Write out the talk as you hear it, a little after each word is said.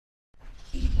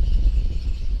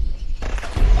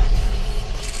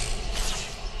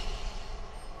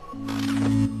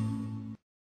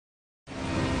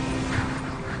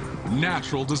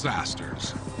natural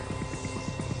disasters,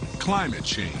 climate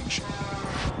change,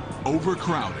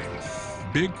 overcrowding.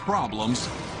 Big problems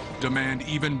demand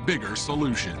even bigger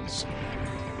solutions.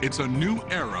 It's a new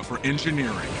era for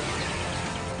engineering.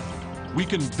 We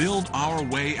can build our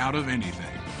way out of anything.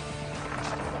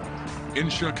 In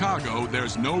Chicago,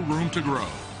 there's no room to grow,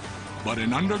 but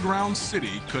an underground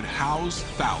city could house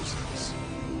thousands.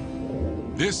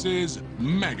 This is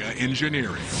mega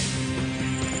engineering.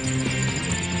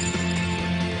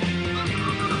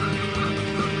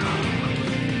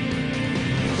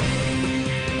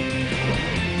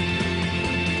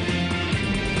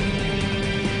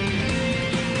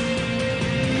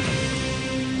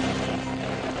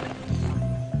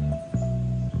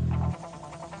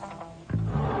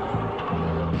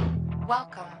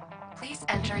 Welcome. Please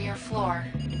enter your floor.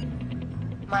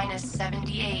 Minus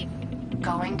 78.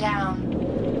 Going down.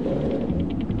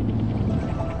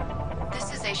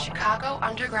 This is a Chicago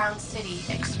Underground City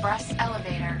Express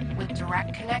elevator with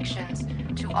direct connections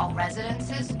to all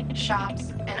residences,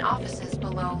 shops, and offices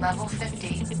below level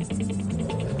 50.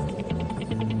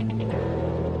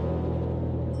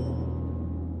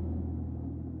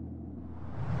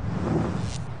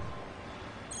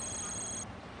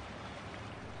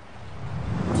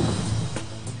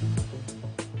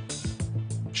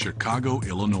 Chicago,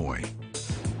 Illinois,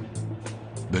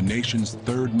 the nation's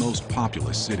third most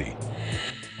populous city,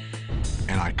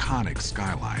 an iconic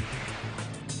skyline,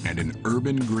 and an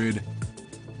urban grid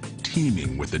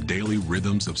teeming with the daily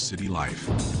rhythms of city life.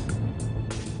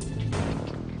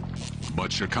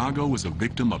 But Chicago is a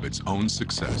victim of its own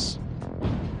success.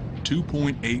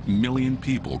 2.8 million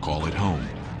people call it home,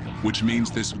 which means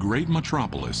this great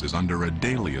metropolis is under a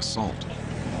daily assault.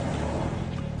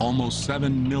 Almost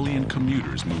 7 million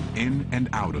commuters move in and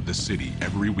out of the city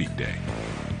every weekday.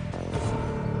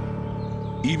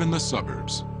 Even the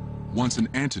suburbs, once an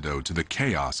antidote to the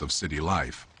chaos of city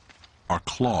life, are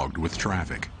clogged with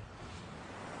traffic.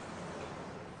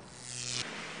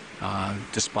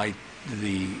 Despite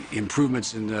the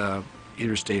improvements in the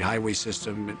interstate highway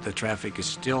system, the traffic is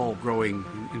still growing.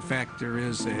 In fact, there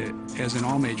is, as in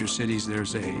all major cities,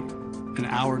 there's an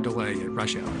hour delay at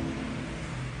rush hour.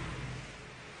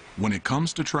 When it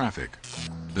comes to traffic,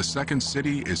 the second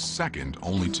city is second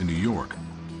only to New York,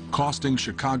 costing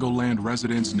Chicagoland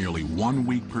residents nearly 1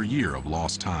 week per year of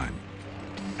lost time,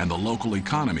 and the local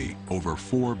economy over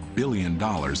 $4 billion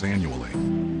annually.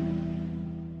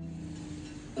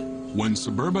 When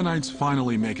suburbanites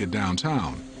finally make it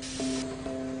downtown,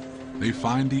 they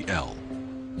find the L,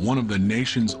 one of the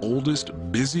nation's oldest,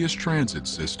 busiest transit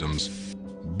systems,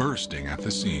 bursting at the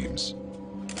seams.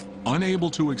 Unable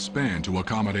to expand to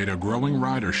accommodate a growing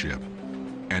ridership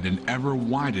and an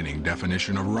ever-widening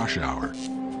definition of rush hour.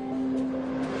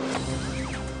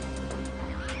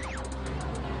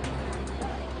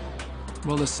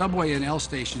 Well, the subway and L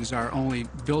stations are only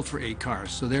built for 8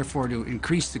 cars, so therefore to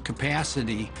increase the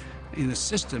capacity in the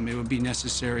system, it would be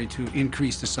necessary to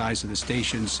increase the size of the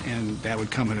stations, and that would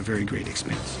come at a very great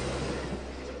expense.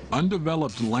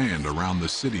 Undeveloped land around the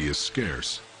city is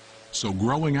scarce, so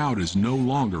growing out is no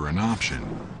longer an option.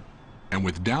 And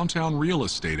with downtown real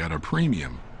estate at a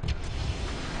premium,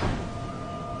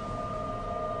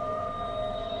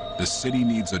 the city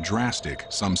needs a drastic,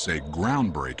 some say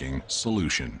groundbreaking,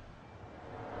 solution.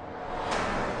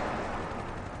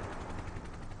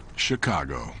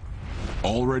 Chicago,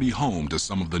 already home to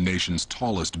some of the nation's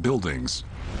tallest buildings,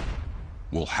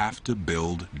 will have to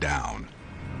build down.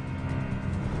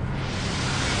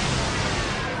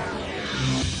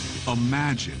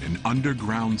 Imagine an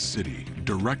underground city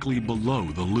directly below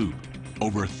the Loop,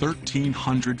 over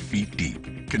 1,300 feet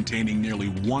deep, containing nearly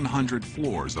 100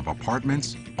 floors of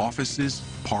apartments, offices,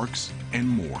 parks, and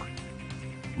more.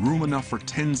 Room enough for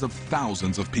tens of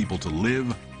thousands of people to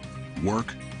live,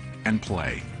 work, and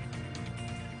play.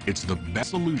 It's the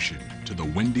best solution to the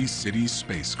Windy City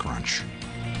space crunch.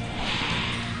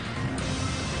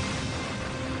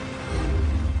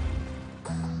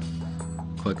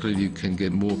 Quite clearly, you can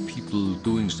get more people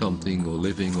doing something or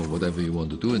living or whatever you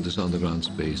want to do in this underground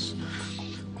space,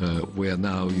 where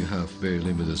now you have very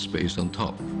limited space on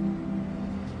top.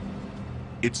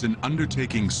 It's an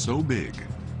undertaking so big,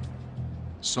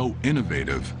 so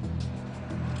innovative,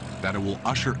 that it will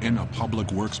usher in a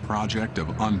public works project of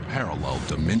unparalleled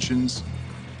dimensions,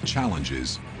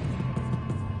 challenges,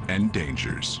 and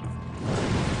dangers.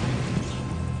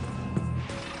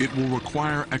 It will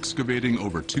require excavating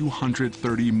over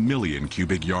 230 million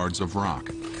cubic yards of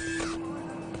rock,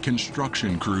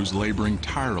 construction crews laboring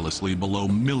tirelessly below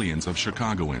millions of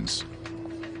Chicagoans,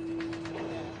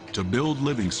 to build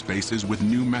living spaces with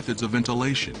new methods of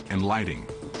ventilation and lighting,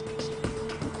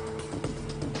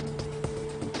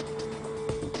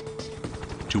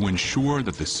 to ensure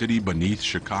that the city beneath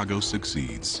Chicago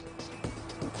succeeds.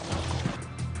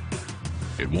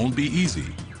 It won't be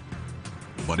easy,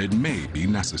 but it may be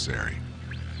necessary.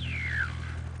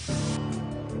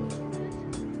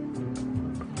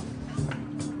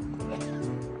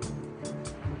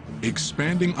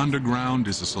 Expanding underground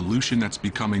is a solution that's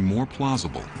becoming more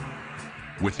plausible,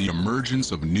 with the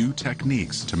emergence of new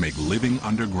techniques to make living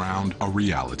underground a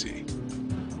reality.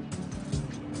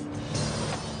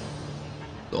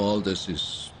 All this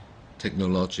is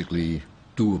technologically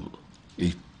doable.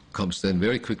 It comes then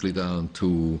very quickly down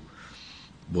to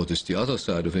what is the other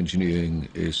side of engineering,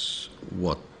 is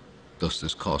what does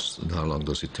this cost and how long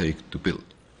does it take to build.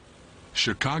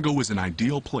 Chicago is an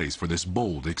ideal place for this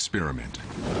bold experiment.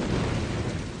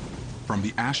 From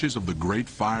the ashes of the Great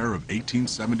Fire of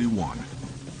 1871,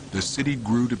 the city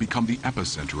grew to become the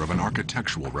epicenter of an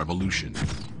architectural revolution,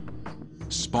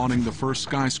 spawning the first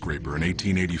skyscraper in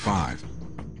 1885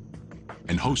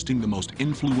 and hosting the most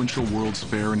influential World's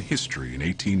Fair in history in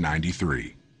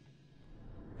 1893.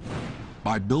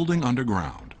 By building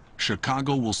underground,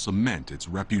 Chicago will cement its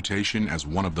reputation as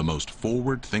one of the most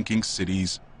forward-thinking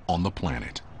cities on the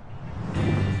planet.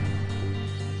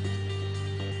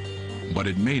 But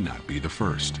it may not be the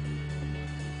first.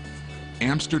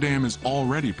 Amsterdam is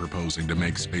already proposing to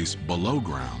make space below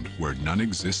ground where none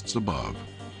exists above.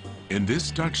 In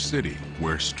this Dutch city,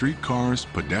 where streetcars,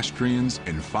 pedestrians,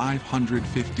 and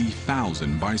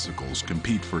 550,000 bicycles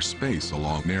compete for space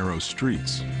along narrow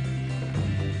streets,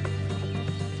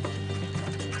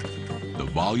 the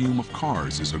volume of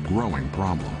cars is a growing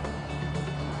problem.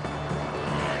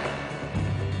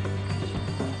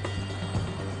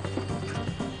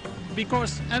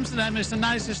 Because Amsterdam is a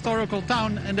nice historical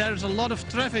town and there is a lot of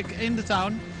traffic in the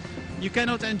town, you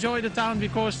cannot enjoy the town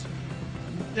because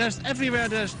everywhere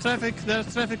there's traffic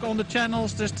on the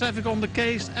channels, there's traffic on the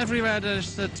quays, everywhere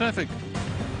there's traffic.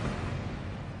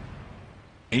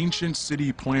 Ancient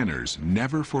city planners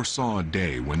never foresaw a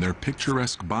day when their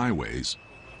picturesque byways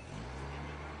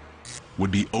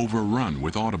would be overrun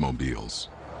with automobiles.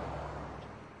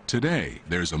 Today,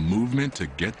 there's a movement to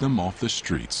get them off the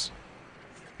streets.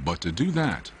 But to do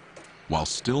that, while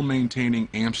still maintaining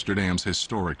Amsterdam's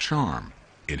historic charm,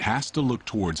 it has to look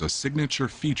towards a signature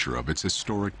feature of its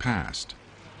historic past: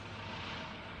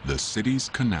 the city's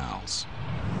canals.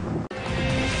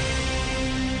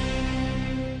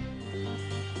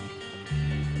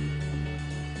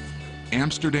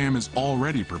 Amsterdam is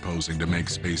already proposing to make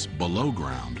space below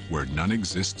ground where none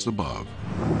exists above.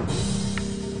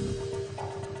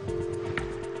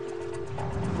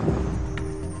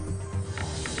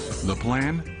 The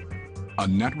plan? A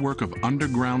network of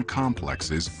underground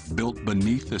complexes built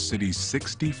beneath the city's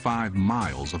 65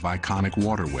 miles of iconic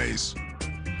waterways.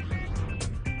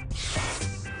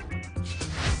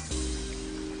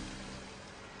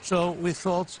 So we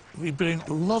thought we bring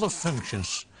a lot of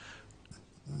functions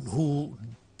who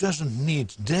doesn't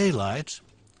need daylight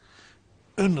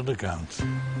under the ground.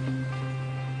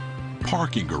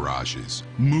 Parking garages,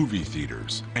 movie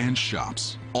theaters, and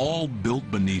shops, all built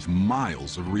beneath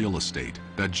miles of real estate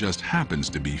that just happens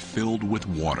to be filled with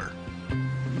water.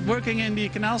 Working in the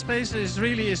canal space is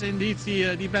indeed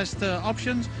the best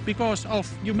option, because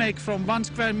you make from 1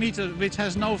 square meter which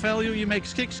has no value, you make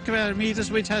 6 square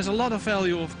meters which has a lot of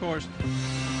value, of course.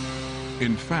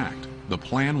 In fact, the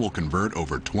plan will convert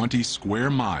over 20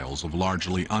 square miles of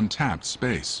largely untapped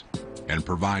space and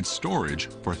provide storage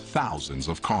for thousands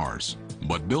of cars.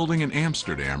 But building in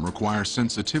Amsterdam requires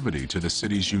sensitivity to the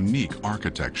city's unique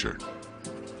architecture.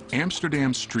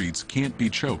 Amsterdam's streets can't be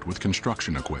choked with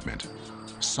construction equipment.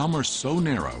 Some are so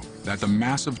narrow that the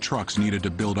massive trucks needed to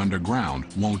build underground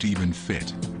won't even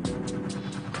fit.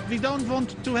 We don't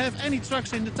want to have any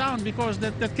trucks in the town because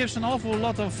that gives an awful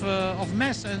lot of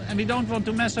mess, and we don't want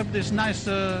to mess up this nice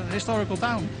historical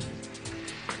town.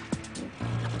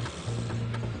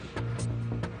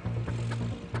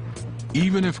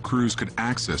 Even if crews could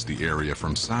access the area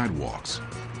from sidewalks,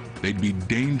 they'd be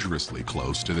dangerously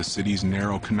close to the city's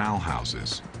narrow canal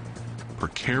houses,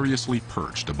 precariously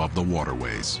perched above the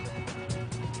waterways.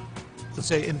 Let's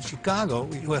say in Chicago,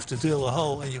 you have to drill a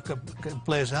hole and you can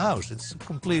place a house. It's a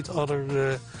complete other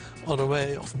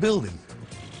way of building.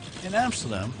 In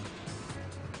Amsterdam,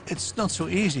 it's not so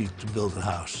easy to build a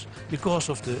house because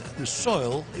of the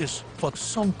soil is what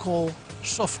some call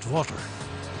soft water.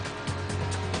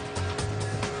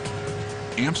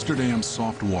 Amsterdam's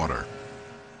soft water,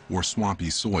 or swampy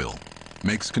soil,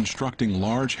 makes constructing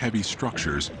large, heavy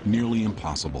structures nearly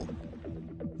impossible,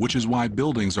 which is why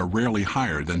buildings are rarely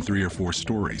higher than 3 or 4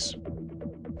 stories.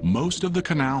 Most of the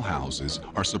canal houses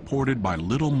are supported by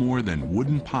little more than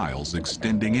wooden piles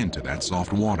extending into that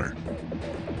soft water.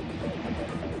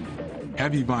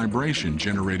 Heavy vibration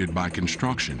generated by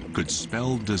construction could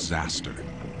spell disaster.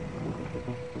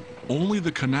 Only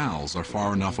the canals are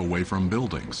far enough away from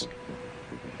buildings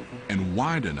and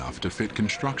wide enough to fit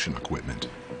construction equipment.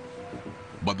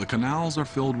 But the canals are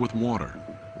filled with water,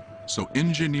 so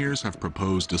engineers have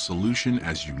proposed a solution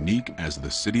as unique as the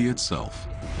city itself.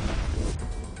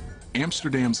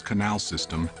 Amsterdam's canal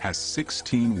system has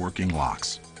 16 working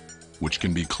locks, which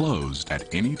can be closed at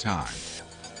any time.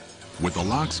 With the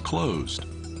locks closed,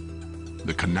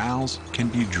 the canals can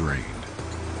be drained.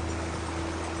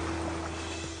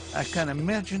 I can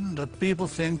imagine that people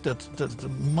think that the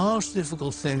most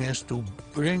difficult thing is to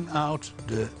bring out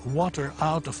the water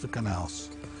out of the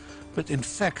canals. But in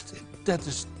fact, that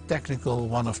is technical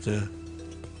one of the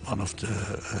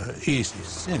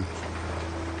easiest things.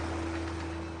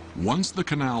 Once the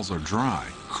canals are dry,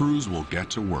 crews will get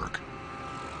to work,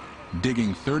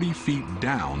 digging 30 feet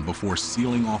down before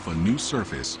sealing off a new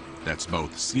surface that's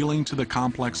both sealing to the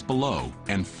complex below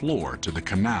and floor to the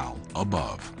canal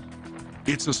above.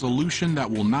 It's a solution that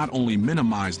will not only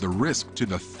minimize the risk to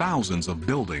the thousands of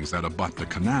buildings that abut the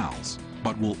canals,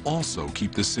 but will also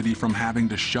keep the city from having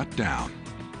to shut down.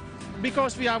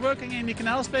 Because we are working in the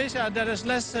canal space, there is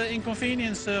less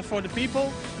inconvenience for the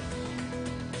people.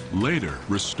 Later,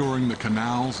 restoring the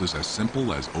canals is as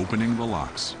simple as opening the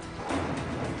locks.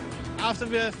 After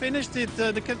we have finished it,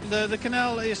 the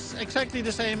canal is exactly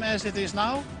the same as it is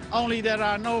now. Only there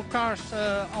are no cars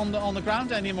on the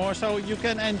ground anymore, so you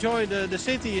can enjoy the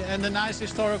city and the nice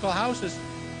historical houses.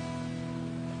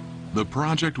 The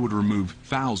project would remove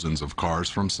thousands of cars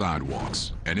from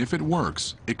sidewalks, and if it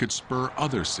works, it could spur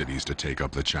other cities to take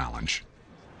up the challenge.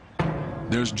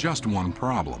 There's just one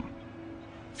problem.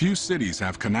 Few cities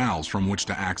have canals from which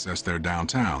to access their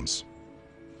downtowns.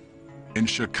 In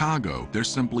Chicago, there's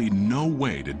simply no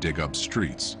way to dig up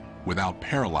streets without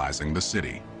paralyzing the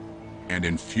city and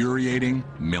infuriating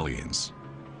millions.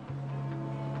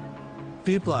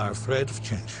 People are afraid of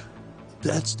change.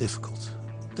 That's difficult.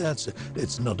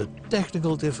 It's not a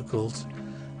technical difficult,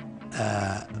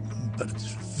 but it's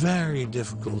very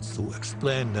difficult to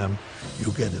explain them.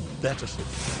 You get a better city.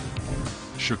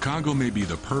 Chicago may be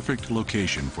the perfect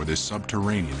location for this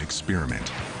subterranean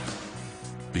experiment,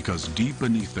 because deep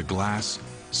beneath the glass,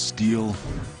 steel,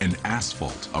 and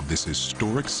asphalt of this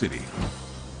historic city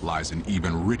lies an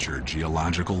even richer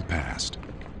geological past.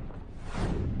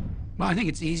 Well, I think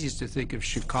it's easiest to think of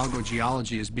Chicago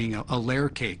geology as being a layer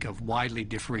cake of widely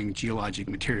differing geologic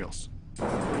materials.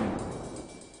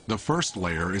 The first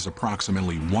layer is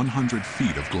approximately 100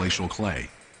 feet of glacial clay,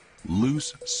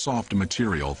 loose, soft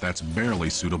material that's barely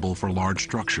suitable for large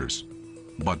structures.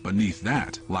 But beneath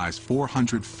that lies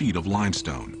 400 feet of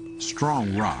limestone,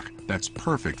 strong rock that's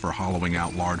perfect for hollowing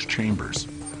out large chambers.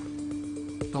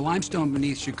 The limestone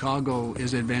beneath Chicago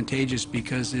is advantageous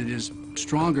because it is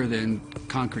stronger than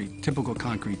concrete, typical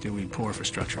concrete that we pour for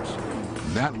structures.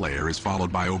 That layer is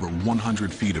followed by over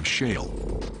 100 feet of shale,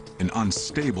 an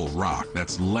unstable rock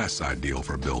that's less ideal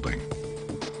for building.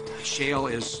 Shale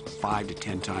is 5 to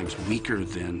 10 times weaker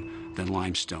than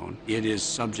limestone. It is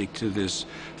subject to this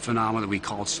phenomenon that we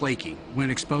call slaking.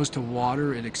 When exposed to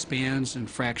water, it expands and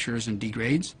fractures and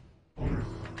degrades.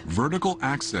 Vertical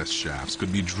access shafts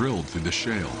could be drilled through the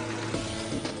shale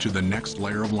to the next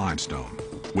layer of limestone,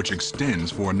 which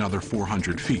extends for another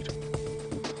 400 feet.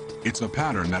 It's a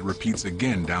pattern that repeats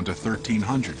again down to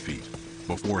 1,300 feet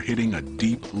before hitting a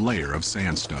deep layer of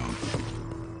sandstone.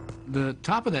 The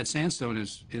top of that sandstone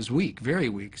is weak, very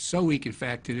weak. So weak, in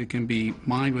fact, that it can be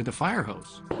mined with a fire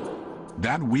hose.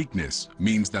 That weakness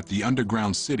means that the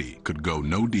underground city could go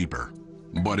no deeper.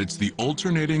 But it's the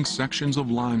alternating sections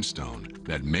of limestone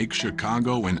that make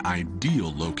Chicago an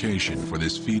ideal location for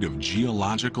this feat of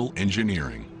geological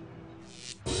engineering.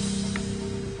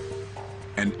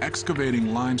 And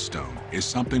excavating limestone is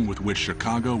something with which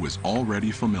Chicago is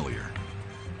already familiar.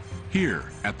 Here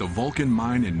at the Vulcan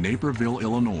Mine in Naperville,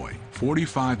 Illinois,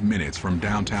 45 minutes from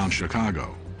downtown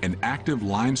Chicago, an active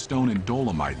limestone and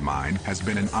dolomite mine has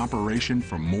been in operation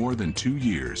for more than 2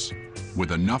 years,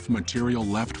 with enough material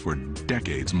left for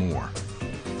decades more.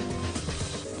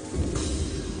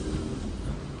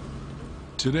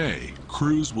 Today,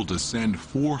 crews will descend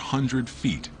 400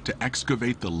 feet to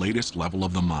excavate the latest level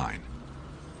of the mine.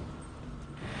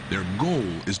 Their goal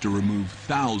is to remove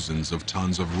thousands of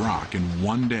tons of rock in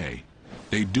one day.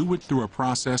 They do it through a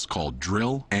process called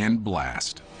drill and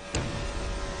blast.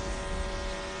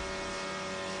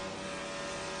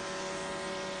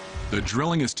 The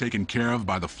drilling is taken care of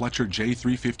by the Fletcher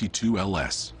J352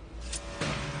 LS.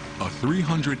 A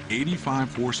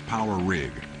 385 horsepower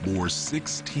rig bores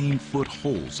 16-foot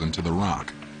holes into the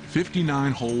rock,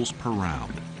 59 holes per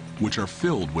round, which are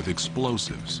filled with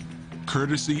explosives,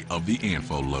 courtesy of the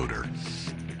ANFO loader.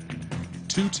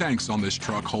 2 tanks on this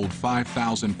truck hold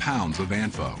 5,000 pounds of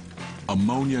ANFO,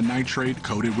 ammonia nitrate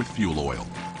coated with fuel oil.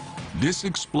 This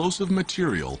explosive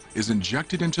material is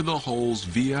injected into the holes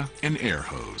via an air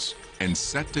hose and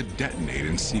set to detonate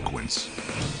in sequence.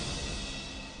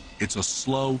 It's a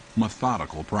slow,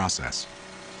 methodical process.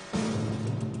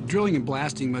 Drilling and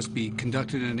blasting must be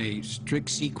conducted in a strict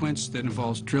sequence that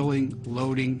involves drilling,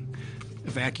 loading,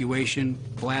 evacuation,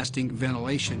 blasting,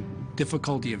 ventilation.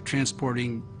 Difficulty of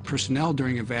transporting personnel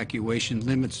during evacuation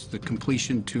limits the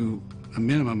completion to a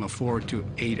minimum of 4 to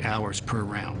 8 hours per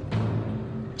round.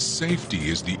 Safety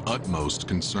is the utmost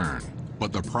concern,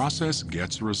 but the process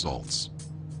gets results.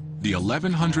 The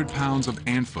 1,100 pounds of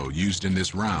ANFO used in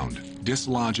this round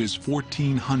dislodges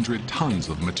 1,400 tons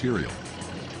of material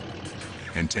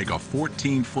and take a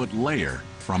 14-foot layer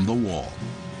from the wall.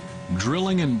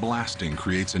 Drilling and blasting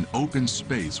creates an open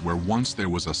space where once there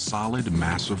was a solid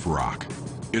mass of rock.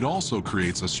 It also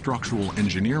creates a structural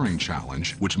engineering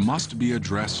challenge which must be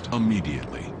addressed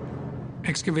immediately.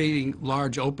 Excavating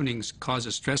large openings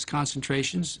causes stress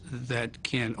concentrations that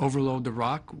can overload the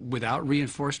rock without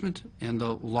reinforcement, and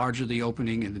the larger the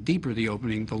opening and the deeper the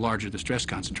opening, the larger the stress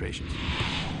concentration.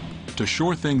 To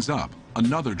shore things up,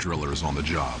 another driller is on the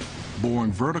job,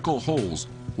 boring vertical holes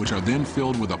which are then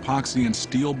filled with epoxy and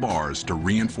steel bars to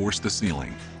reinforce the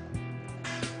ceiling.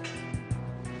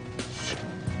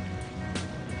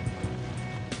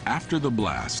 After the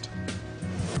blast,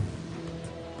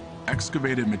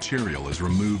 excavated material is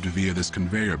removed via this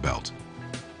conveyor belt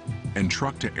and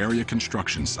trucked to area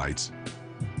construction sites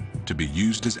to be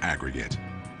used as aggregate,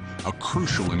 a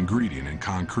crucial ingredient in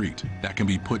concrete that can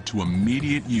be put to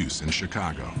immediate use in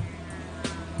Chicago.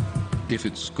 If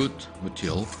it's good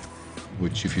material,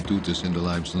 which if you do this in the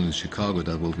limestone in Chicago,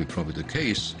 that will be probably the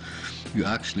case, you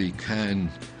actually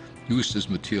can use this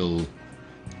material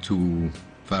to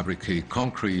fabricate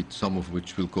concrete, some of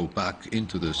which will go back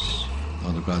into this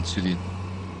underground city.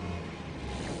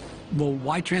 Well,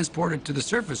 why transport it to the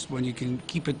surface when you can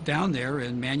keep it down there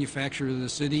and manufacture the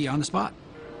city on the spot?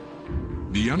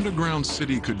 The underground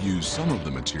city could use some of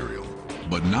the material,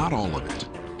 but not all of it,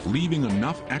 leaving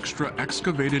enough extra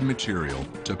excavated material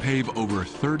to pave over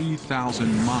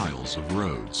 30,000 miles of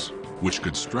roads, which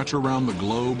could stretch around the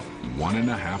globe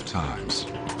 1.5 times.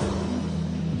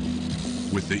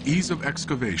 With the ease of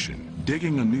excavation,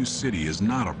 digging a new city is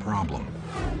not a problem.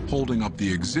 Holding up the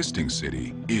existing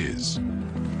city is.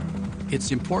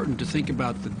 It's important to think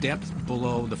about the depth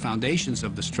below the foundations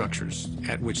of the structures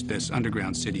at which this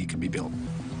underground city can be built.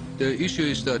 The issue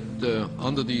is that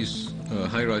under these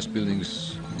high-rise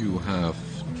buildings, you have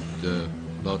the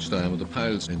large diameter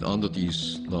piles, and under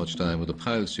these large diameter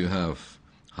piles, you have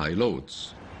high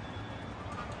loads.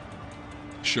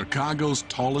 Chicago's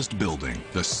tallest building,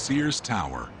 the Sears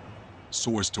Tower,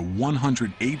 soars to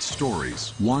 108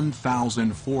 stories,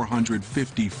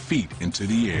 1,450 feet into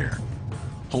the air.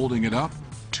 Holding it up,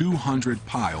 200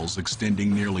 piles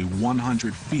extending nearly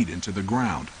 100 feet into the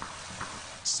ground,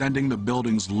 sending the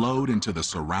building's load into the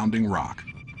surrounding rock.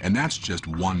 And that's just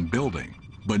one building.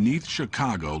 Beneath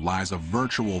Chicago lies a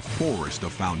virtual forest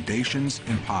of foundations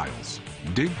and piles.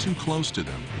 Dig too close to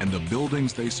them, and the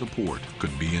buildings they support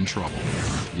could be in trouble.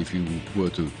 If you were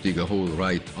to dig a hole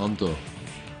right under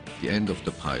the end of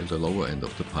the pile, the lower end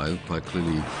of the pile, quite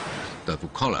clearly that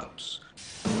would collapse.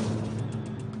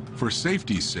 For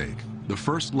safety's sake, the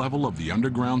first level of the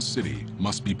underground city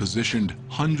must be positioned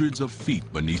hundreds of feet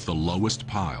beneath the lowest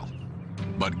pile.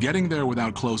 But getting there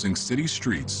without closing city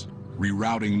streets,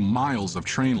 rerouting miles of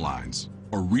train lines,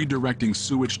 or redirecting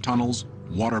sewage tunnels,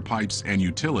 water pipes, and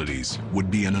utilities would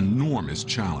be an enormous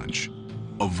challenge.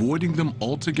 Avoiding them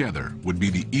altogether would be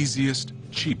the easiest,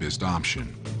 cheapest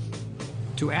option.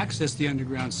 To access the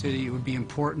underground city, it would be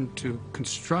important to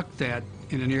construct that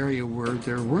in an area where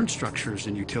there weren't structures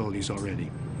and utilities already.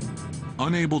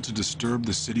 Unable to disturb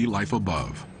the city life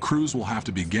above, crews will have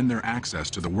to begin their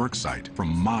access to the worksite from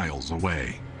miles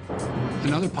away.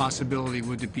 Another possibility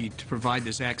would be to provide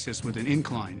this access with an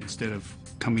incline instead of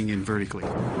coming in vertically.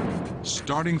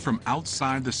 Starting from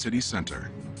outside the city center,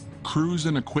 crews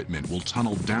and equipment will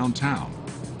tunnel downtown,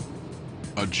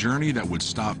 a journey that would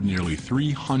stop nearly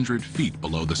 300 feet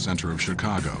below the center of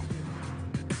Chicago.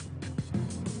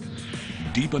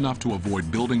 Deep enough to avoid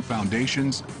building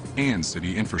foundations and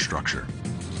city infrastructure.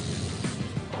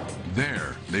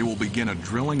 There, they will begin a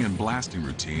drilling and blasting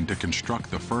routine to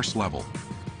construct the first level,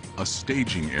 a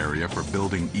staging area for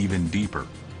building even deeper.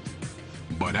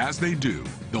 But as they do,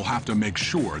 they'll have to make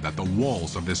sure that the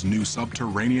walls of this new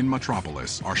subterranean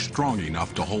metropolis are strong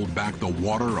enough to hold back the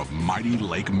water of mighty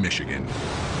Lake Michigan.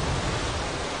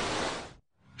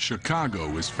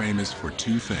 Chicago is famous for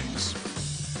two things.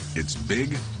 It's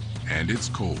big and it's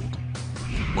cold.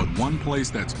 But one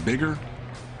place that's bigger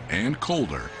and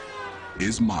colder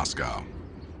is Moscow.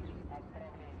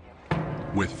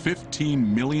 With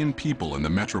 15 million people in the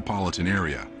metropolitan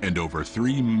area and over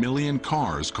 3 million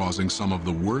cars causing some of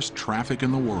the worst traffic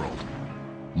in the world,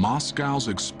 Moscow's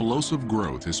explosive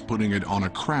growth is putting it on a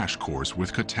crash course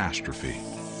with catastrophe.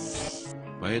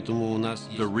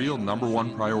 The real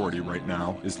 #1 priority right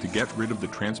now is to get rid of the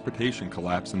transportation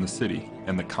collapse in the city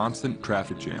and the constant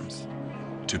traffic jams.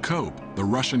 To cope, the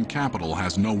Russian capital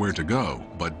has nowhere to go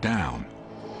but down.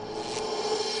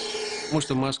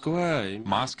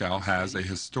 Moscow has a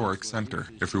historic center.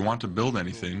 If we want to build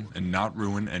anything and not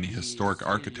ruin any historic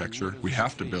architecture, we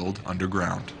have to build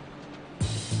underground.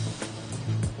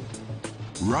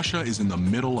 Russia is in the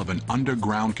middle of an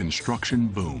underground construction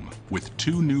boom with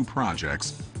 2 new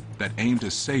projects that aim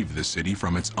to save the city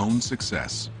from its own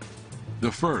success.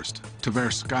 The first,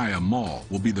 Tverskaya Mall,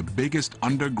 will be the biggest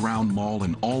underground mall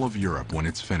in all of Europe when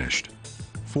it's finished.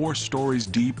 4 stories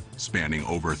deep, spanning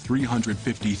over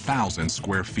 350,000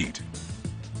 square feet.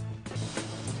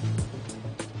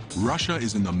 Russia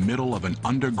is in the middle of an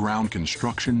underground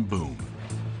construction boom.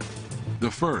 The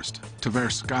first,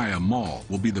 Tverskaya Mall,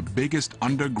 will be the biggest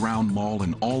underground mall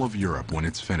in all of Europe when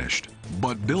it's finished.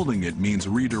 But building it means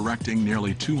redirecting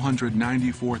nearly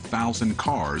 294,000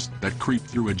 cars that creep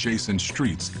through adjacent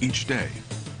streets each day.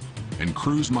 And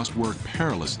crews must work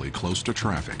perilously close to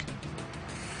traffic.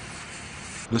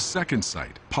 The second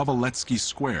site, Paveletsky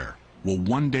Square, will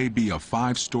one day be a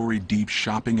 5-story deep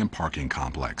shopping and parking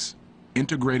complex,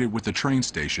 integrated with the train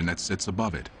station that sits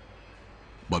above it.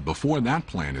 But before that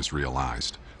plan is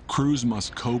realized, crews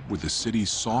must cope with the city's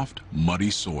soft,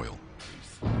 muddy soil.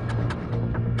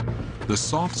 The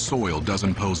soft soil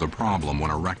doesn't pose a problem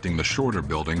when erecting the shorter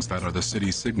buildings that are the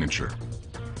city's signature,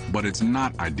 but it's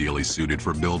not ideally suited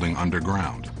for building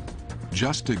underground.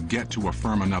 Just to get to a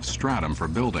firm enough stratum for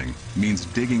building means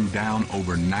digging down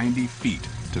over 90 feet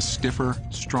to stiffer,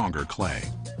 stronger clay.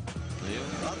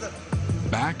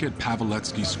 Back at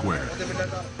Paveletsky Square,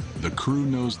 the crew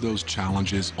knows those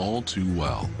challenges all too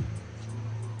well.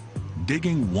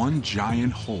 Digging one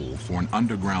giant hole for an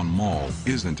underground mall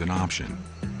isn't an option.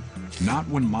 Not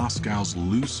when Moscow's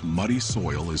loose, muddy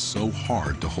soil is so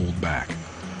hard to hold back.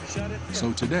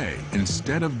 So today,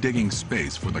 instead of digging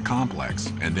space for the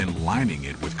complex and then lining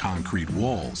it with concrete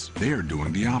walls, they're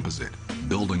doing the opposite,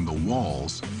 building the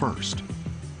walls first.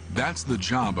 That's the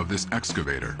job of this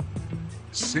excavator.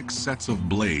 6 sets of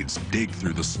blades dig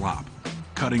through the slop,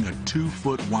 cutting a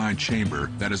 2-foot-wide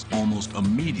chamber that is almost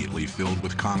immediately filled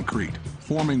with concrete,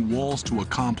 forming walls to a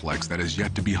complex that is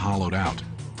yet to be hollowed out.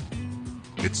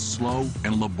 It's slow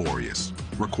and laborious,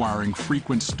 requiring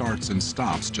frequent starts and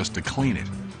stops just to clean it.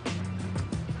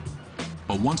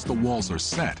 But once the walls are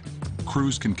set,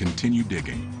 crews can continue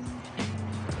digging.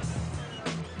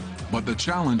 But the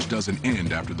challenge doesn't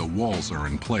end after the walls are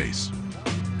in place.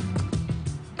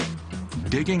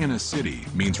 Digging in a city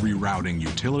means rerouting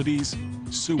utilities,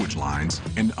 sewage lines,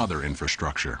 and other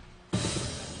infrastructure.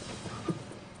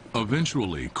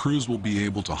 Eventually, crews will be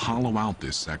able to hollow out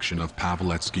this section of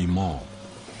Paveletsky Mall.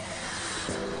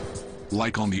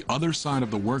 Like on the other side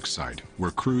of the worksite,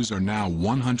 where crews are now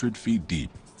 100 feet deep.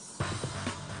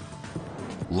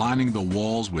 Lining the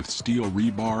walls with steel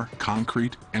rebar,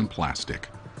 concrete, and plastic.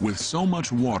 With so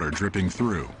much water dripping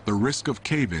through, the risk of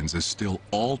cave-ins is still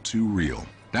all too real.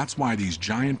 That's why these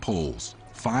giant poles,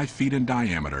 5 feet in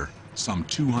diameter, some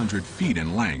 200 feet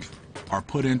in length, are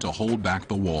put in to hold back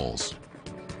the walls.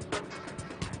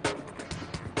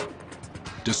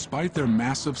 Despite their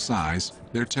massive size,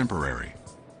 they're temporary,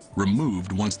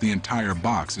 removed once the entire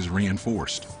box is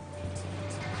reinforced.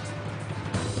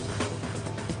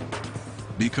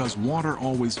 Because water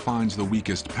always finds the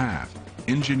weakest path,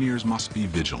 engineers must be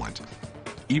vigilant,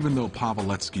 even though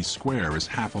Paveletsky Square is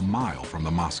half a mile from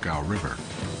the Moscow River.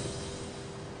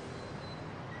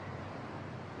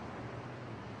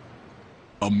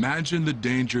 Imagine the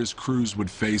dangers crews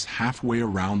would face halfway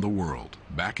around the world,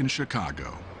 back in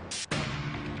Chicago.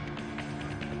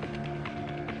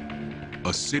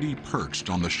 A city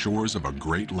perched on the shores of a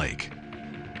great lake.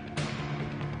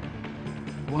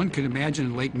 One could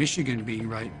imagine Lake Michigan being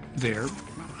right there.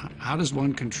 How does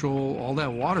one control all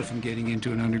that water from getting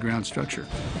into an underground structure?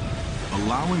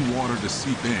 Allowing water to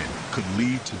seep in could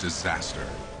lead to disaster.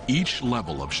 Each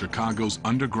level of Chicago's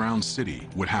underground city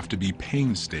would have to be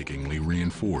painstakingly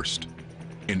reinforced.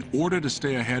 in order to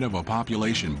stay ahead of a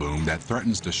population boom that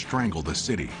threatens to strangle the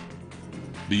city.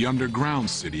 The underground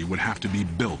city would have to be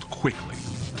built quickly.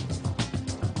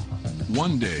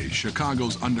 One day,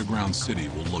 Chicago's underground city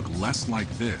will look less like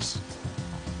this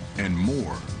and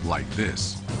more like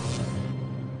this.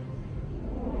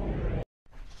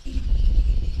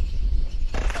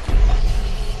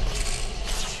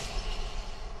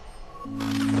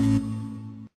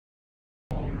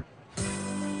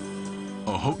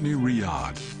 Ochotny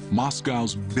Riyadh,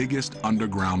 Moscow's biggest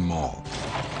underground mall.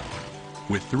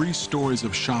 With 3 stories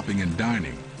of shopping and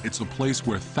dining, it's a place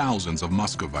where thousands of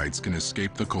Muscovites can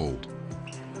escape the cold.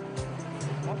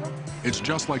 It's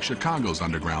just like Chicago's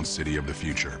underground city of the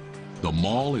future. The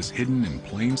mall is hidden in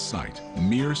plain sight,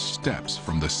 mere steps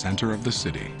from the center of the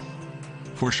city.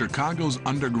 For Chicago's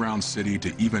underground city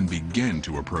to even begin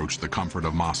to approach the comfort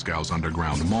of Moscow's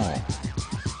underground mall,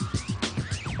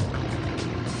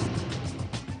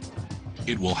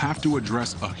 it will have to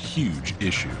address a huge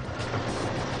issue.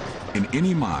 In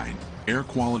any mine, air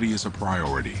quality is a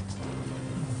priority.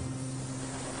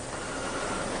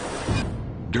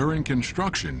 During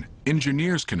construction,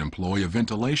 engineers can employ a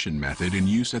ventilation method in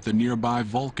use at the nearby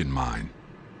Vulcan mine.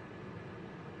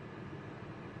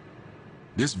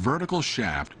 This vertical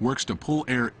shaft works to pull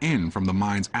air in from the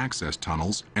mine's access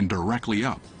tunnels and directly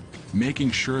up,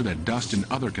 making sure that dust and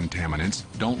other contaminants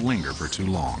don't linger for too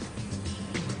long.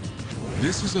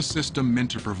 This is a system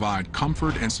meant to provide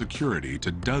comfort and security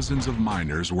to dozens of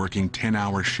miners working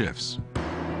 10-hour shifts.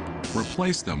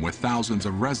 Replace them with thousands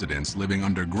of residents living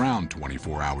underground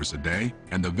 24 hours a day,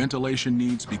 and the ventilation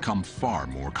needs become far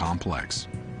more complex.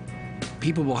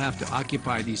 People will have to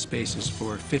occupy these spaces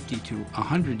for 50 to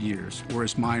 100 years,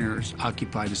 whereas miners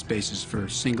occupy the spaces for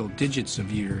single digits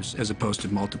of years as opposed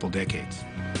to multiple decades.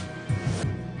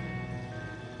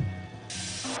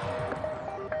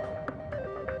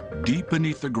 Deep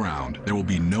beneath the ground, there will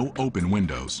be no open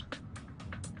windows,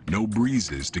 no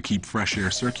breezes to keep fresh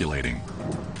air circulating.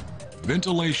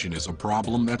 Ventilation is a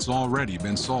problem that's already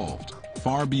been solved,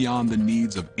 far beyond the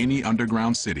needs of any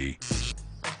underground city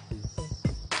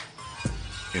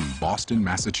in Boston,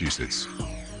 Massachusetts.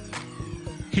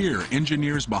 Here,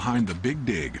 engineers behind the Big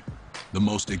Dig, the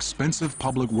most expensive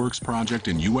public works project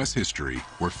in U.S. history,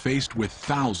 were faced with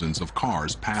thousands of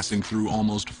cars passing through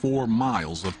almost 4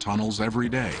 miles of tunnels every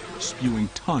day, spewing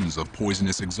tons of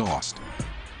poisonous exhaust.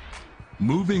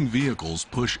 Moving vehicles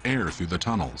push air through the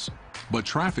tunnels, but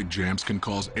traffic jams can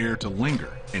cause air to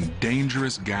linger and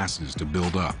dangerous gases to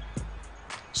build up.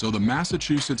 So the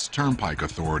Massachusetts Turnpike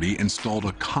Authority installed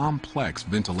a complex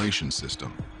ventilation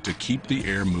system to keep the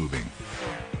air moving.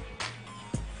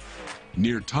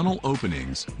 Near tunnel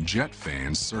openings, jet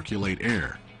fans circulate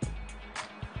air.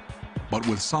 But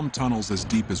with some tunnels as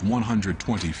deep as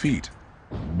 120 feet,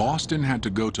 Boston had to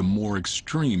go to more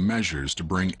extreme measures to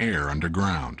bring air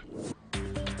underground.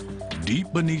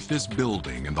 Deep beneath this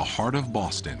building in the heart of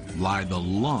Boston lie the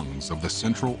lungs of the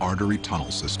Central Artery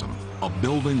Tunnel System. A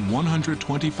building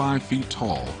 125 feet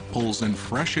tall pulls in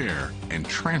fresh air and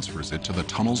transfers it to the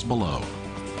tunnels below.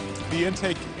 The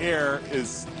intake air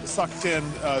is sucked in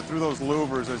through those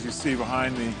louvers, as you see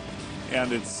behind me,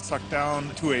 and it's sucked down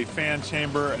to a fan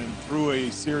chamber and through a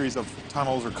series of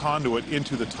tunnels or conduit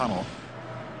into the tunnel.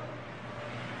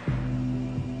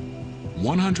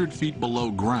 100 feet below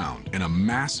ground, in a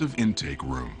massive intake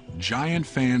room, giant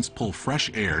fans pull fresh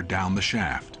air down the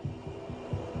shaft.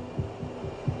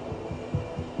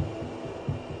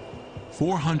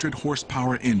 400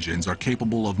 horsepower engines are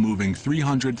capable of moving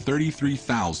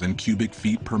 333,000 cubic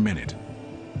feet per minute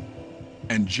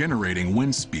and generating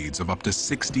wind speeds of up to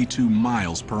 62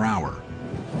 miles per hour.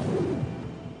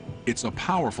 It's a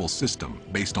powerful system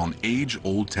based on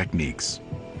age-old techniques.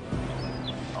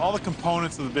 All the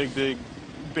components of the Big Dig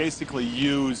basically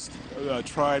used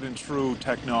tried and true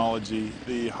technology.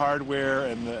 The hardware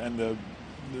and the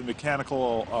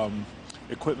mechanical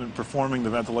equipment performing the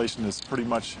ventilation is pretty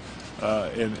much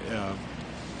a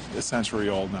century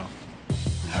old now.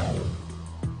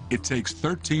 It takes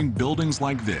 13 buildings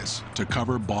like this to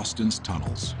cover Boston's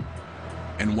tunnels.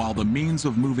 And while the means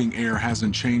of moving air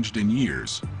hasn't changed in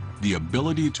years, the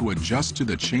ability to adjust to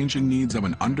the changing needs of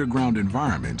an underground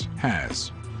environment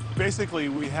has. Basically,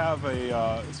 we have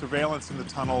a surveillance in the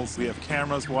tunnels. We have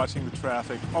cameras watching the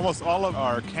traffic. Almost all of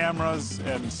our cameras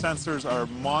and sensors are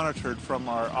monitored from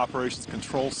our operations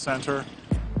control center.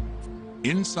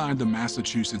 Inside the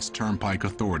Massachusetts Turnpike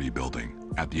Authority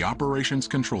building, at the Operations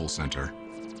Control Center,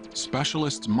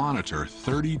 specialists monitor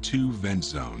 32 vent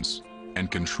zones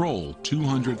and control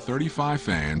 235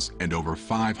 fans and over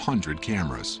 500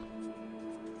 cameras.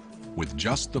 With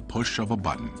just the push of a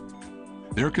button.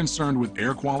 They're concerned with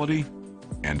air quality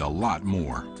and a lot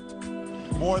more.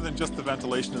 More than just the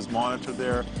ventilation is monitored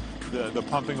there, the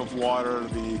pumping of water,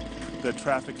 the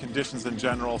traffic conditions in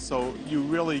general, so you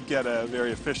really get a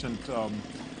very efficient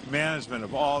management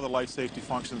of all the life safety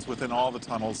functions within all the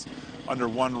tunnels under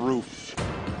one roof.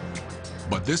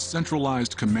 But this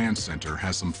centralized command center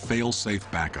has some fail-safe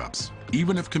backups.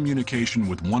 Even if communication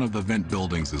with one of the vent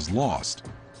buildings is lost,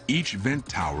 each vent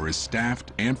tower is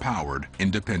staffed and powered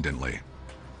independently.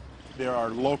 There are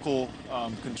local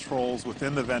controls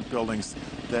within the vent buildings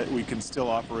that we can still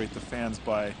operate the fans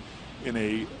by in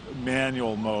a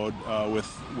manual mode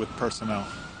with personnel.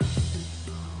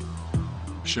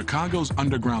 Chicago's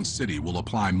underground city will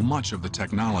apply much of the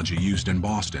technology used in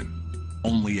Boston,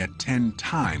 only at 10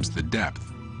 times the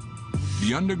depth.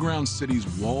 The underground city's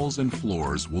walls and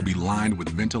floors will be lined with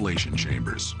ventilation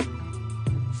chambers.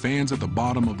 Fans at the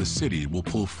bottom of the city will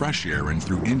pull fresh air in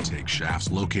through intake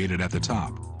shafts located at the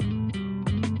top,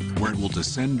 where it will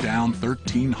descend down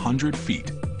 1,300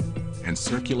 feet and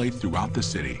circulate throughout the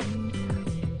city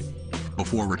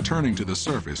before returning to the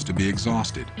surface to be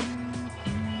exhausted.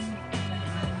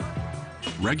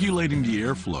 Regulating the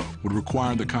airflow would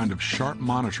require the kind of sharp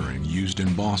monitoring used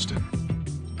in Boston.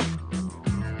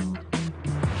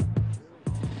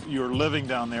 You're living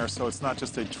down there, so it's not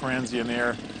just a transient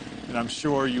air, and I'm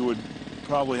sure you would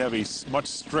probably have a much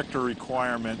stricter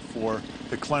requirement for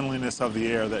the cleanliness of the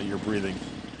air that you're breathing.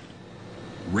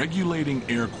 Regulating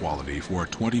air quality for a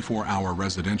 24-hour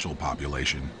residential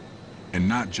population, and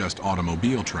not just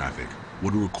automobile traffic,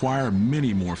 would require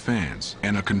many more fans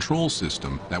and a control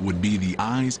system that would be the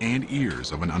eyes and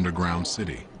ears of an underground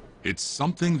city. It's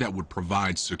something that would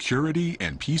provide security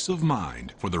and peace of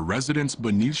mind for the residents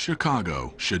beneath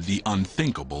Chicago should the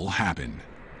unthinkable happen.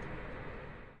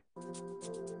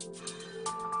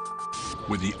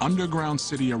 With the underground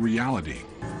city a reality,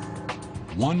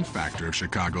 one factor of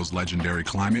Chicago's legendary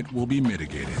climate will be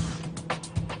mitigated,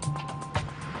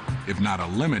 if not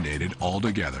eliminated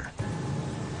altogether.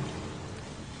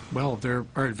 Well, there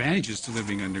are advantages to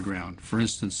living underground. For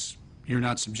instance, you're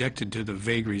not subjected to the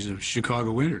vagaries of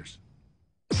Chicago winters.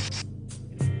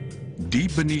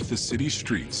 Deep beneath the city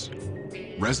streets,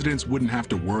 residents wouldn't have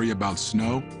to worry about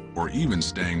snow or even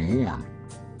staying warm.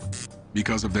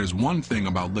 Because if there's one thing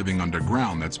about living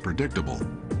underground that's predictable,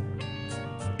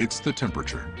 it's the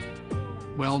temperature.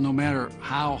 Well, no matter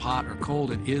how hot or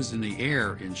cold it is in the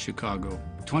air in Chicago,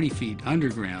 20 feet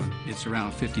underground, it's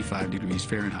around 55 degrees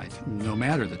Fahrenheit, no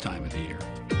matter the time of the year.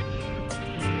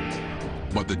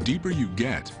 But the deeper you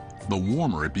get, the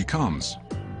warmer it becomes,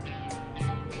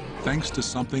 thanks to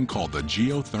something called the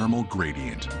geothermal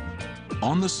gradient.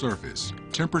 On the surface,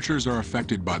 temperatures are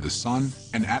affected by the sun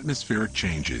and atmospheric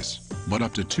changes, but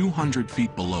up to 200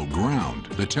 feet below ground,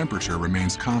 the temperature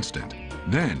remains constant.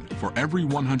 Then, for every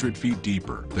 100 feet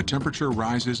deeper, the temperature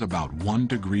rises about 1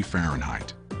 degree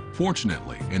Fahrenheit.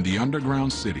 Fortunately, in the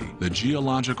underground city, the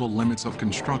geological limits of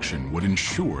construction would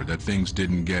ensure that things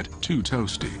didn't get too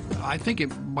toasty. I think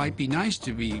it might be nice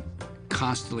to be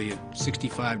constantly at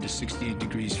 65 to 68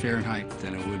 degrees Fahrenheit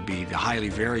than it would be the highly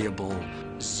variable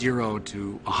 0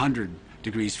 to 100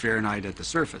 degrees Fahrenheit at the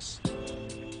surface.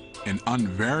 An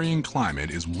unvarying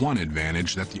climate is one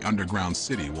advantage that the underground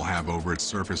city will have over its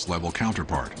surface level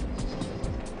counterpart.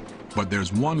 But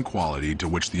there's one quality to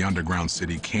which the underground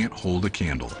city can't hold a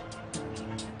candle.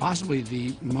 Possibly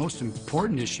the most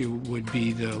important issue would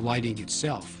be the lighting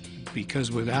itself,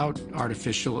 because without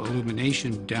artificial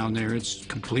illumination down there, it's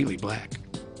completely black.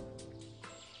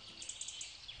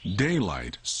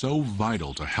 Daylight, so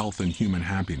vital to health and human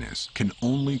happiness, can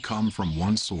only come from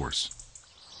one source.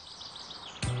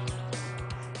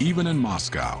 Even in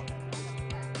Moscow,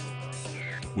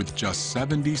 with just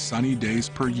 70 sunny days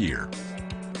per year,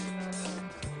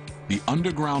 the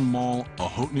underground mall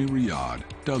Ochotny Ryad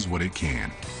does what it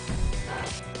can.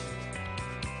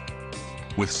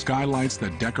 With skylights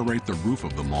that decorate the roof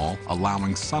of the mall,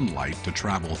 allowing sunlight to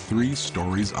travel 3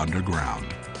 stories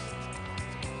underground.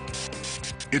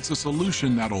 It's a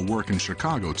solution that'll work in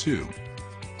Chicago too,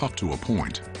 up to a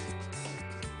point.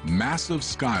 Massive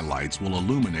skylights will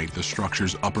illuminate the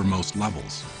structure's uppermost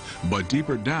levels, but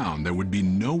deeper down there would be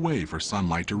no way for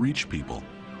sunlight to reach people.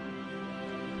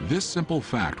 This simple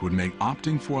fact would make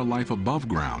opting for a life above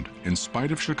ground, in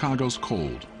spite of Chicago's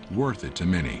cold, worth it to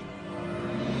many.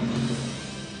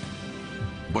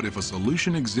 But if a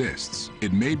solution exists,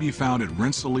 it may be found at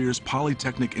Rensselaer's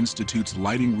Polytechnic Institute's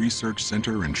Lighting Research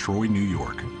Center in Troy, New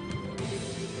York.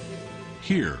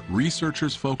 Here,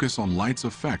 researchers focus on light's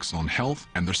effects on health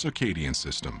and the circadian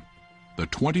system, the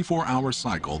 24-hour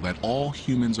cycle that all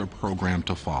humans are programmed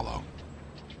to follow.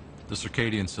 The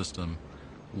circadian system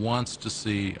wants to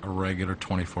see a regular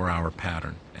 24-hour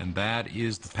pattern. And that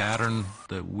is the pattern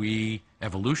that we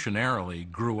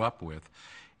evolutionarily grew up with.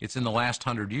 It's in the last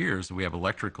 100 years that we have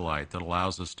electric light that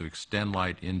allows us to extend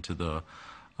light into the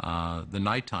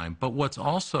nighttime. But what's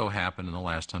also happened in the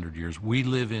last 100 years, we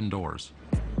live indoors.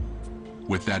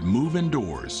 With that move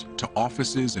indoors to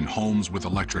offices and homes with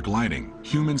electric lighting,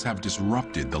 humans have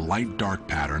disrupted the light-dark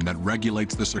pattern that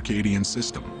regulates the circadian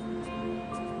system.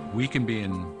 We can be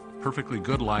in perfectly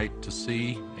good light to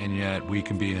see, and yet we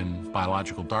can be in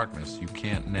biological darkness. You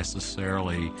can't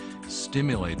necessarily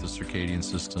stimulate the circadian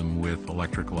system with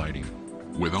electric lighting.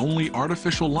 With only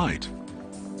artificial light,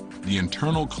 the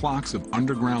internal clocks of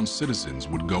underground citizens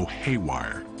would go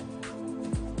haywire.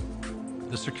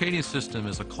 The circadian system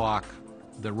is a clock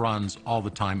that runs all the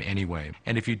time anyway.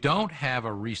 And if you don't have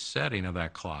a resetting of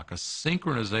that clock, a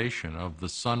synchronization of the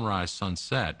sunrise,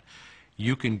 sunset,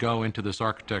 you can go into this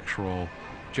architectural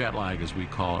jet lag, as we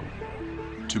call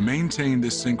it. To maintain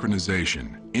this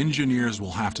synchronization, engineers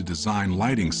will have to design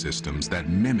lighting systems that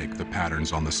mimic the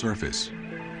patterns on the surface.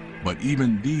 But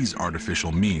even these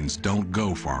artificial means don't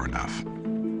go far enough.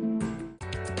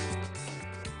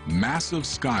 Massive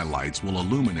skylights will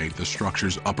illuminate the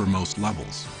structure's uppermost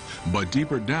levels, but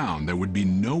deeper down there would be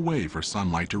no way for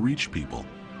sunlight to reach people.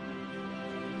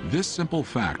 This simple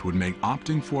fact would make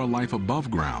opting for a life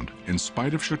above ground, in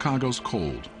spite of Chicago's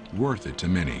cold, worth it to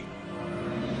many.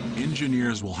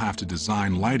 Engineers will have to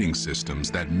design lighting systems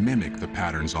that mimic the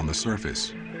patterns on the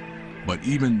surface. But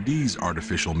even these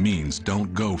artificial means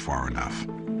don't go far enough.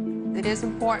 It is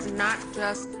important not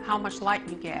just how much light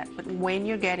you get, but when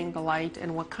you're getting the light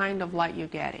and what kind of light you're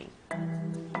getting.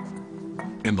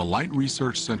 In the Light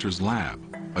Research Center's lab,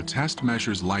 a test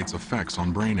measures light's effects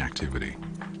on brain activity.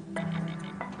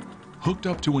 Hooked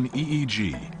up to an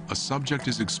EEG, a subject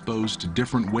is exposed to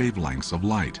different wavelengths of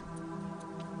light.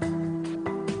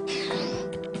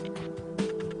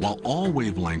 While all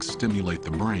wavelengths stimulate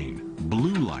the brain,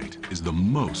 blue light is the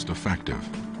most effective.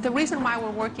 The reason why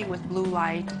we're working with blue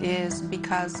light is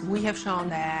because we have shown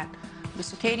that the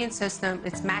circadian system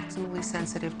is maximally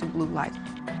sensitive to blue light.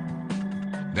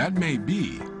 That may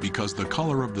be because the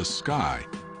color of the sky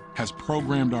has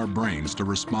programmed our brains to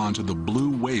respond to the blue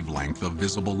wavelength of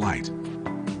visible light.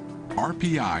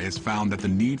 RPI has found that the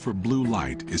need for blue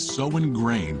light is so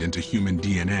ingrained into human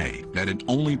DNA that it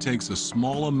only takes a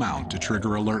small amount to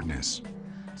trigger alertness.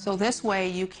 So this way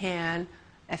you can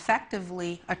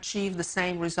effectively achieve the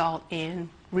same result in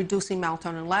reducing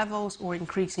melatonin levels or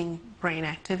increasing brain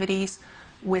activities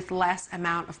with less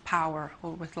amount of power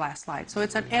or with less light. So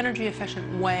it's an energy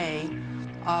efficient way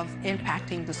of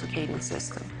impacting the circadian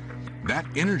system. That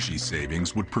energy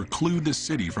savings would preclude the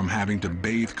city from having to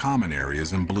bathe common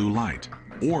areas in blue light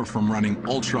or from running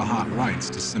ultra-hot lights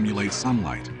to simulate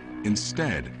sunlight.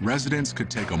 Instead, residents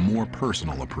could take a more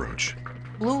personal approach.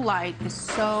 Blue light is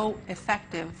so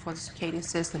effective for the circadian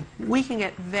system. We can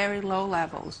get very low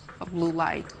levels of blue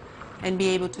light and be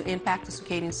able to impact the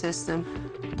circadian system.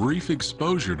 Brief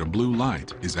exposure to blue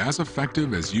light is as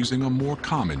effective as using a more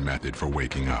common method for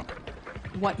waking up.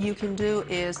 What you can do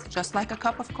is, just like a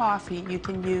cup of coffee, you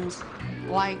can use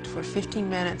light for 15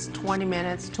 minutes, 20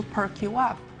 minutes to perk you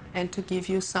up and to give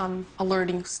you some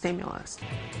alerting stimulus.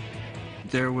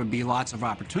 There would be lots of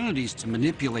opportunities to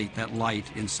manipulate that light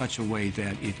in such a way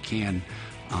that it can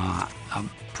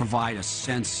provide a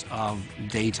sense of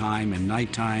daytime and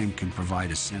nighttime, can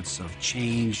provide a sense of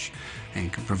change,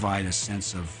 and can provide a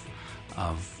sense of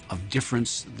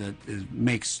difference that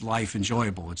makes life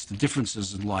enjoyable. It's the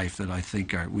differences in life that I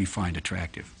think we find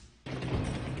attractive.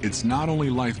 It's not only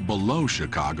life below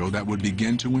Chicago that would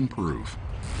begin to improve.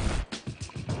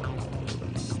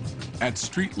 At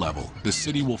street level, the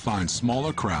city will find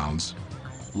smaller crowds,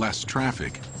 less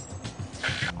traffic,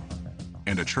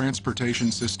 and a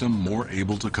transportation system more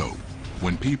able to cope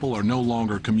when people are no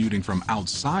longer commuting from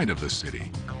outside of the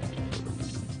city,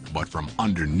 but from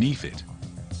underneath it.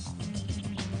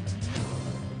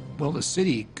 Well, the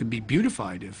city could be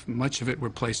beautified if much of it were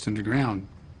placed underground.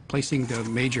 Placing the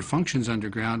major functions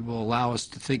underground will allow us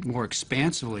to think more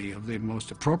expansively of the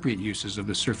most appropriate uses of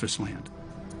the surface land.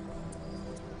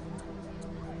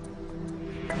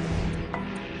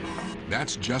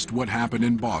 That's just what happened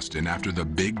in Boston after the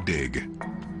Big Dig.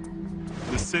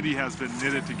 The city has been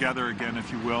knitted together again,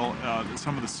 if you will.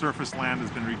 Some of the surface land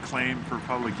has been reclaimed for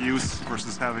public use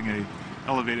versus having an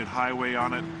elevated highway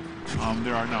on it.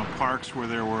 There are now parks where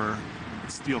there were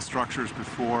steel structures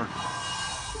before.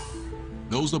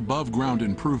 Those above-ground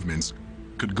improvements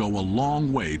could go a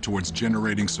long way towards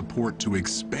generating support to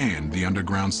expand the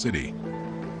underground city.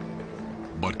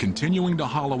 But continuing to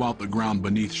hollow out the ground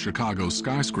beneath Chicago's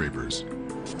skyscrapers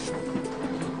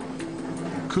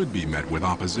could be met with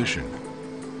opposition.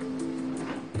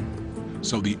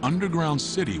 So the underground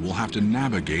city will have to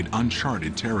navigate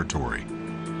uncharted territory.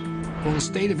 Well, the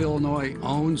state of Illinois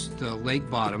owns the lake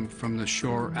bottom from the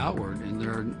shore outward, and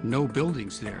there are no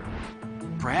buildings there.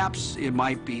 Perhaps it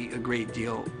might be a great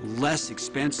deal less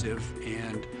expensive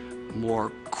and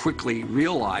more quickly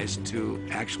realized to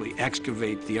actually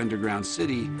excavate the underground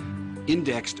city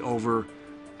indexed over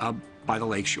by the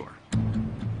lakeshore.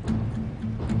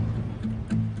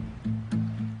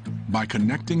 By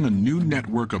connecting a new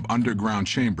network of underground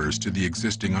chambers to the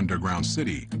existing underground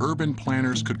city, urban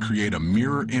planners could create a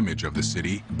mirror image of the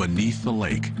city beneath the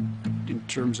lake. In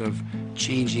terms of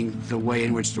changing the way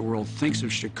in which the world thinks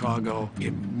of Chicago,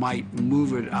 it might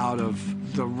move it out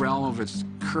of the realm of its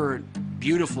current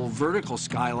beautiful vertical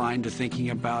skyline to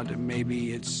thinking about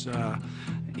maybe its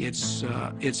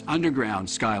underground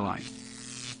skyline.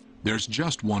 There's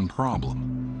just one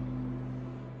problem.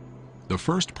 The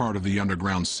first part of the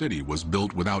underground city was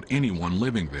built without anyone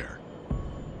living there.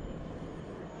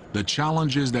 The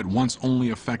challenges that once only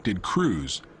affected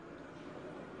crews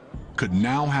could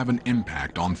now have an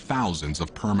impact on thousands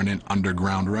of permanent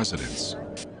underground residents.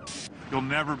 You'll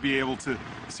never be able to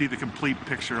see the complete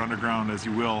picture underground as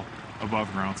you will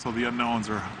above ground. So the unknowns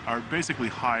are basically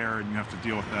higher, and you have to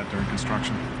deal with that during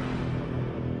construction.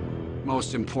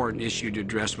 Most important issue to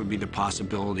address would be the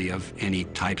possibility of any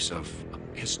types of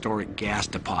historic gas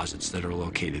deposits that are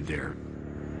located there.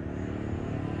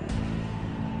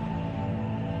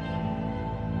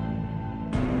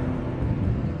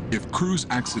 If crews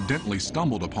accidentally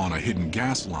stumbled upon a hidden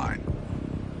gas line,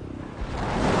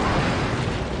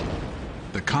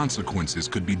 the consequences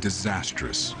could be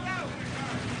disastrous.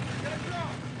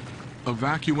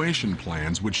 Evacuation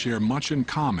plans would share much in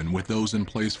common with those in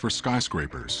place for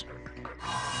skyscrapers.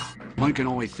 One can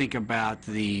only think about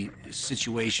the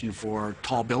situation for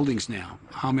tall buildings now.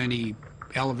 How many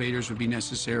elevators would be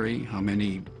necessary? How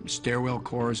many stairwell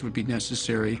cores would be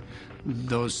necessary?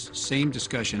 Those same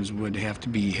discussions would have to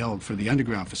be held for the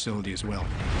underground facility as well.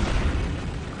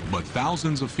 But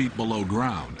thousands of feet below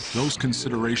ground, those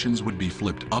considerations would be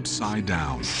flipped upside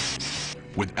down.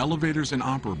 With elevators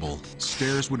inoperable,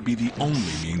 stairs would be the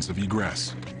only means of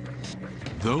egress.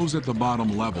 Those at the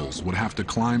bottom levels would have to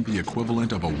climb the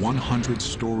equivalent of a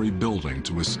 100-story building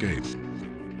to escape.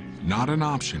 Not an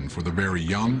option for the very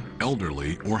young,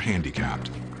 elderly, or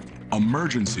handicapped.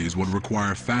 Emergencies would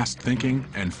require fast thinking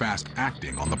and fast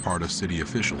acting on the part of city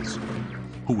officials,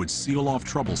 who would seal off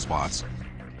trouble spots,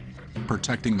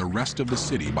 protecting the rest of the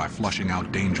city by flushing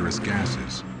out dangerous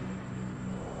gases.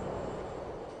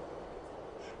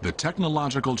 The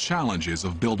technological challenges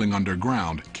of building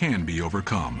underground can be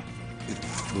overcome.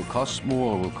 It will cost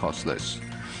more or will cost less.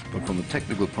 But from a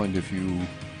technical point of view,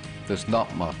 there's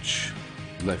not much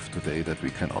left today that we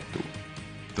cannot do.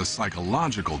 The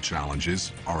psychological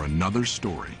challenges are another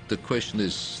story. The question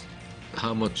is,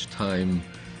 how much time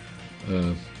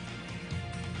would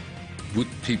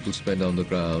people spend on the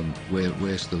ground?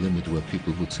 Where's the limit where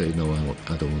people would say, no,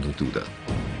 I don't want to do that?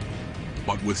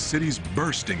 But with cities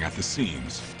bursting at the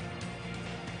seams,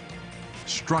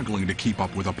 struggling to keep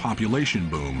up with a population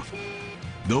boom,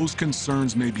 those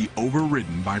concerns may be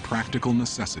overridden by practical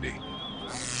necessity.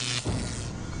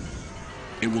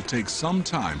 It will take some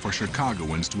time for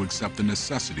Chicagoans to accept the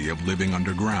necessity of living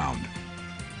underground.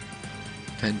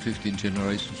 10, 15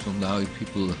 generations from now, if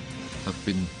people have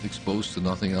been exposed to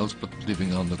nothing else but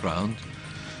living on the ground,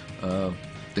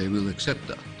 they will accept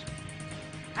that.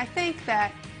 I think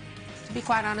that, to be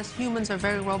quite honest, humans are a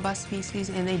very robust species,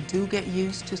 and they do get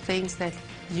used to things that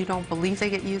you don't believe they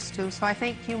get used to. So I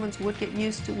think humans would get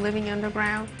used to living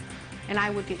underground, and I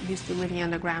would get used to living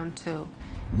underground too.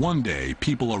 One day,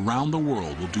 people around the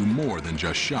world will do more than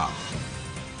just shop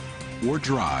or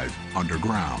drive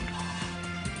underground.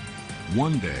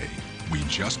 One day, we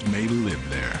just may live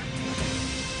there.